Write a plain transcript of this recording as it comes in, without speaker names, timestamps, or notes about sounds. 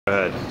Go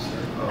ahead.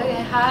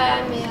 Okay, hi,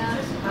 I'm Mia.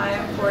 Hi,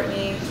 I'm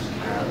Courtney.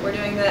 We're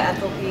doing the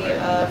enthalpy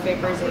of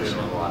vaporization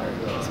of water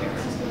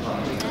experiment.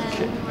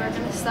 And we're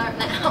going to start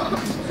now.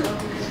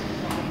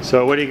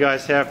 So what do you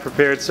guys have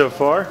prepared so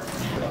far?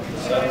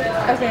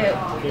 Okay,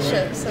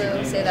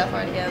 so say that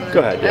part again.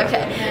 Go ahead, yeah.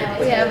 Okay,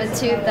 we have a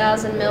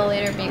 2,000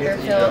 milliliter beaker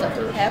filled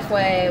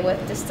halfway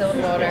with distilled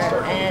water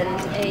and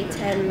a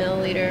 10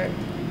 milliliter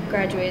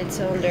graduated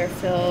cylinder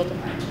filled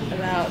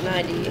about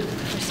 90% of the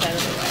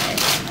way.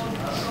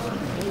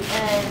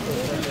 And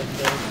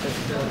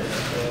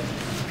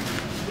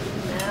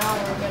now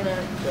we're gonna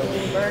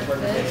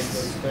invert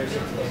this. Wait,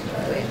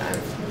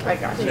 I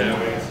got you. Now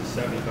it's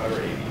 75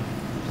 or 80.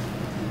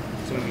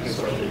 So we can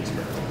start the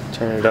experiment.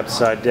 Turn it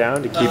upside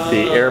down to keep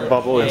the air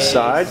bubble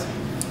inside.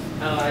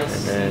 And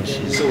then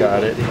she's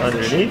got it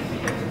underneath.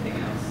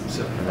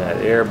 And that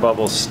air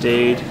bubble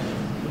stayed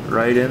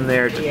right in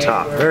there at the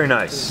top. Very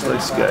nice.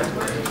 Looks good.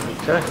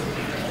 Okay.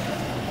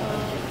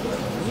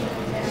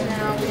 And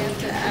now we have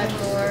to add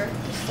more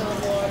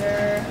distilled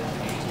water.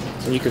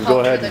 And you can go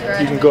ahead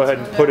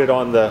and put it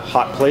on the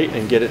hot plate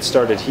and get it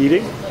started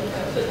heating.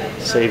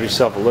 Save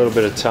yourself a little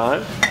bit of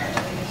time.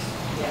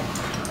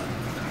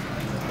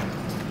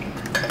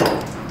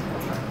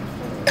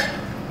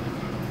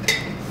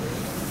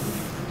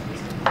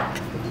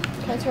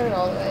 Can I turn it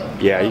all the way?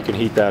 Yeah, you can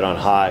heat that on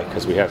high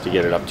because we have to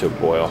get it up to a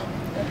boil.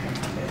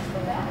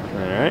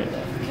 Alright.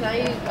 Can I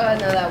use, no,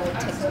 that would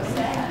take some.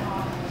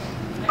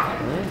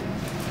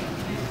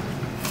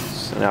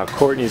 So now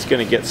Courtney's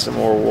going to get some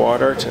more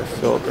water to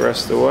fill it the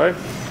rest of the way.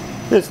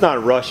 It's not a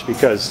rush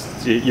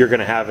because you're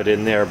going to have it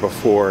in there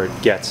before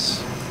it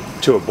gets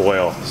to a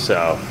boil.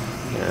 So,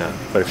 yeah.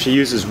 But if she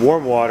uses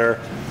warm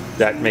water,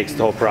 that makes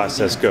the whole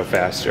process go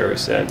faster, we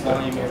said.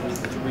 Volume every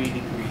 3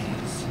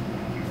 degrees.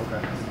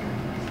 Okay.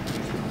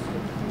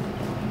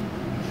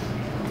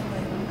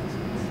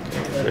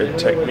 Good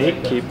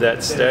technique. Keep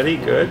that steady.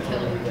 Good.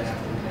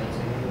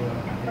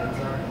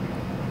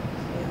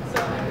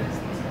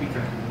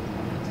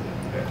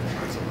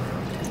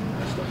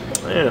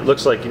 And it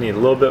looks like you need a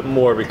little bit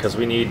more because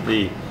we need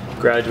the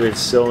graduated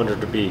cylinder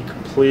to be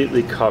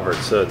completely covered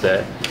so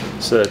that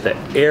the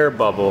air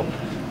bubble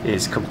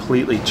is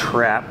completely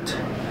trapped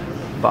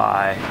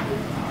by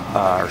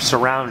or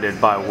surrounded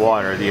by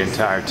water the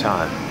entire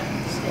time.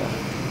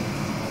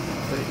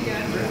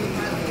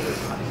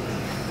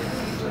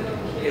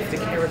 If the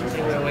camera's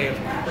taking away, of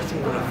course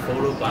I'm going to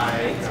photo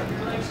by.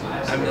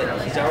 I mean,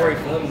 he's already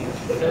filming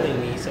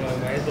me, so I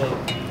might as well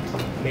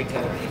make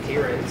an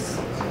appearance.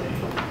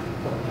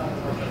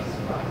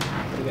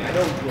 I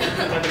don't know.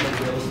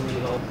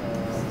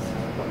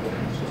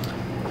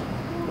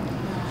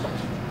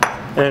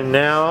 And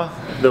now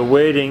the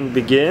waiting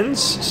begins,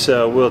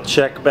 so we'll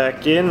check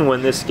back in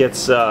when this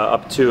gets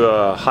up to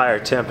a higher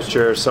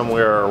temperature,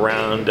 somewhere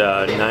around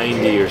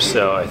 90 or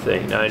so, I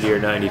think, 90 or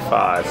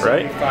 95,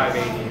 right? 75,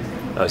 80.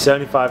 Oh,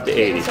 75 to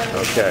 80.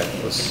 Okay,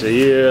 we'll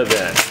see you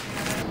then.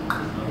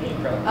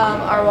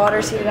 Our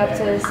water's heated up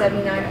to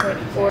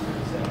 79.4.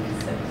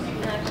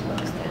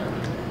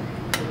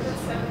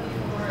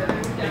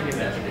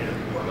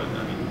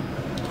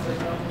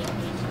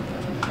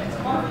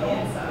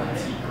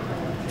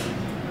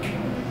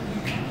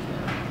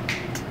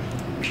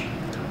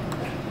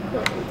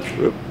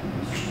 Whoop.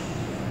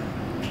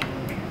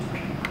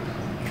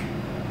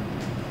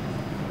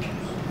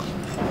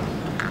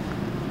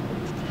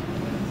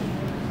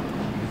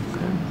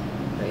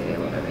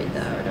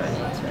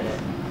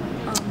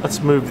 Let's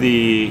move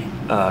the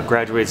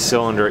graduated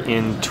cylinder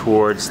in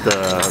towards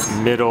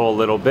the middle a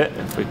little bit,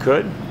 if we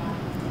could,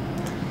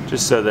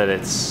 just so that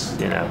it's,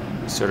 you know,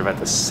 sort of at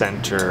the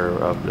center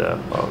of the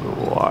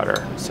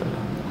water. So it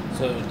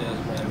does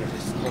matter if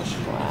it's close to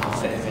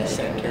the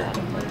center.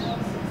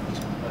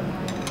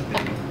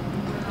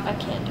 I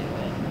can't do it.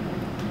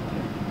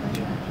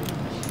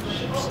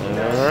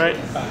 all right.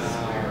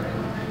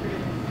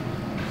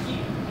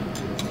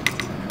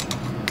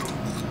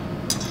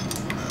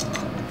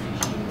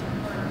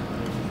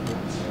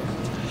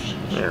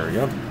 There we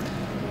go.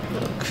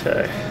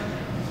 Okay.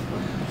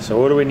 So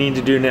what do we need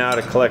to do now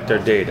to collect our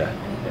data?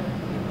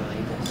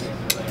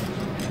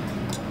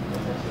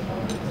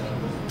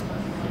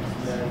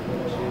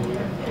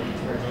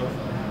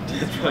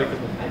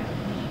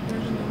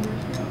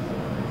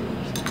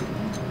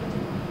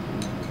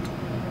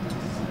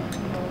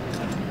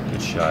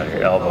 Good shot of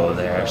your elbow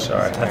there.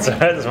 Sorry,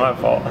 that's my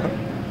fault.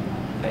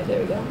 Alright,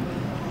 there we go.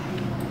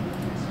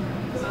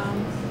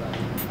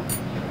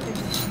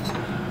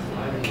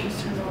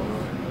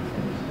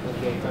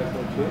 Okay,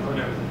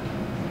 5.2.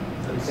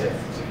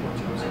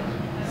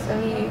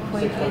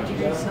 78.8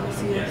 degrees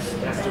Celsius. Is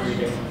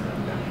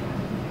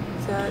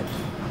that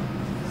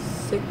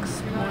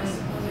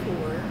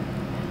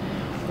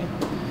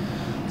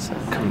 6.4? So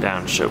come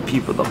down and show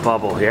people the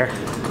bubble here.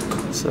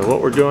 So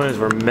what we're doing is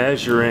we're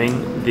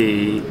measuring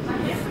the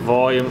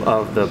volume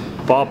of the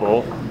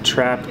bubble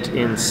trapped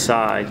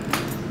inside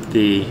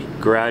the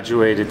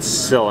graduated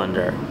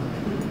cylinder.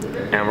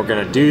 And we're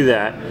going to do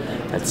that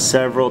at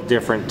several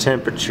different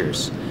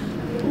temperatures.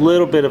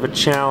 little bit of a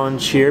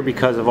challenge here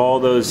because of all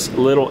those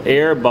little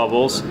air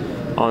bubbles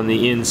on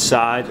the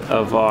inside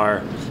of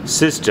our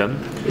system,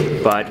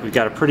 but we've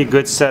got a pretty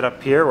good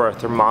setup here where our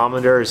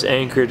thermometer is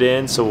anchored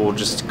in, so we'll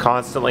just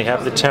constantly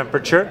have the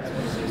temperature,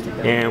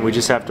 and we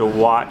just have to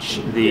watch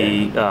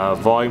the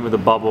volume of the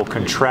bubble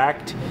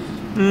contract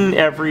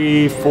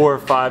every 4 or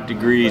 5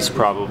 degrees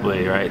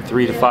probably, right?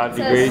 3 to 5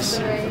 degrees?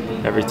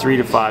 Every 3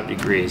 to 5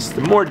 degrees.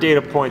 The more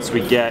data points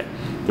we get,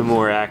 the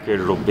more accurate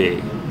it'll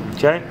be.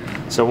 Okay?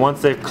 So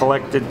once they've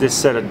collected this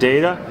set of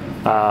data,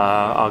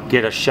 I'll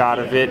get a shot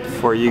of it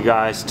for you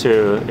guys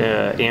to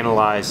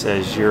analyze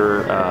as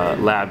your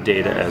lab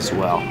data as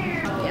well.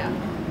 Yeah.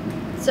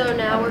 So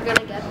now we're going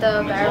to get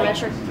the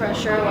barometric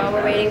pressure while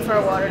we're waiting for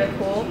our water to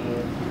cool.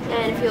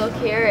 And if you look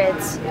here,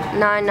 it's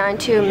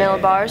 992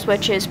 millibars,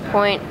 which is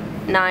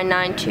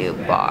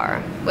 0.992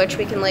 bar, which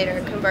we can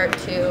later convert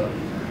to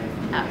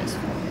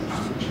atmosphere.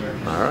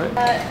 All right.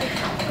 At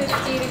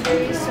 50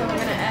 degrees, so we're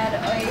going to add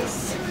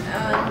ice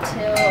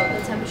until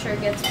the temperature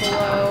gets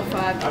below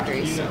 5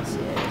 degrees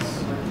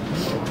Celsius.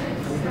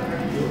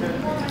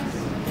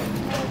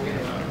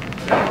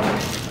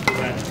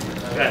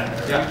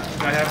 Yeah,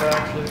 I have it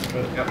actually,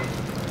 but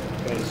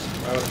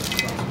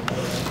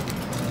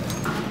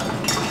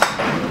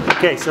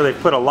Okay, so they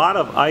put a lot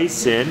of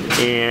ice in,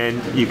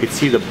 and you can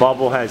see the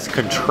bubble has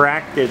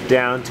contracted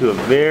down to a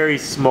very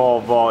small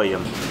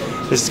volume.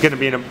 This is going to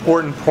be an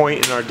important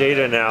point in our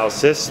data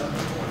analysis,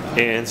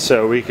 and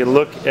so we can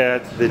look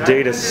at the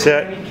data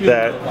set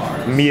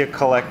that Mia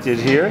collected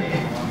here.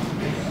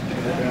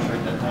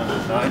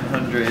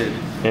 900.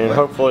 And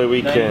hopefully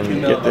we can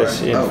get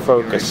this in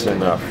focus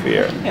enough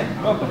here.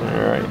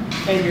 Alright.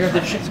 So I'm going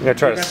to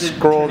try to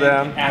scroll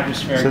down.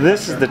 So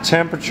this is the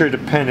temperature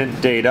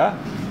dependent data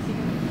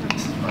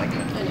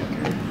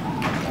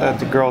that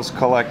the girls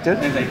collected.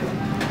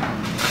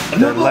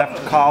 The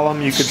left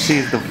column you can see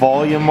is the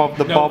volume of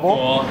the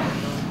bubble,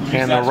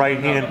 and the right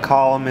hand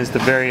column is the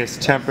various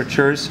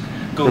temperatures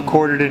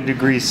recorded in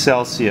degrees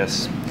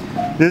Celsius.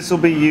 This will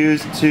be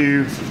used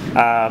to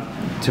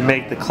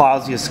make the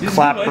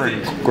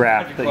Clausius-Clapeyron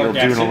graph that you'll do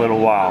in a little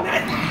while.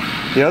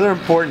 The other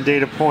important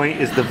data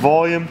point is the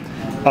volume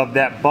of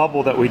that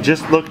bubble that we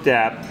just looked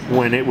at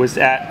when it was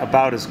at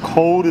about as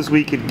cold as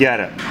we could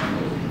get it.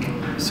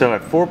 So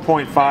at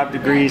 4.5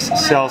 degrees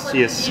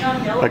Celsius,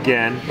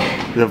 again,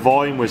 the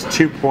volume was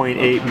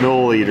 2.8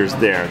 milliliters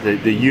there.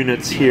 The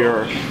units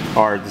here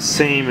are the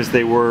same as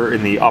they were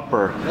in the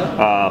upper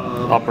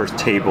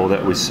table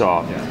that we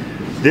saw.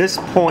 This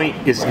point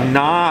is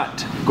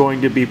not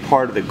going to be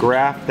part of the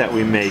graph that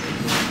we make,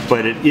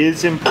 but it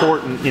is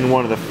important in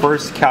one of the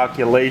first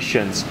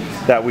calculations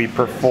that we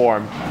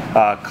perform,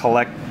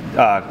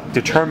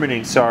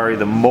 determining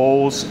the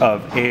moles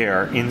of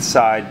air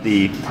inside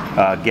the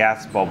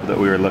gas bubble that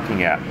we were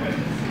looking at.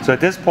 So at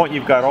this point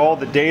you've got all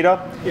the data.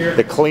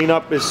 The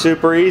cleanup is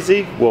super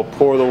easy. We'll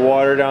pour the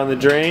water down the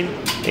drain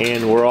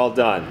and we're all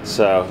done.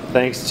 So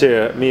thanks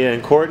to Mia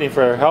and Courtney for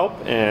their help,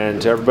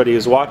 and to everybody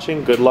who's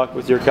watching, good luck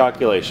with your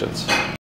calculations.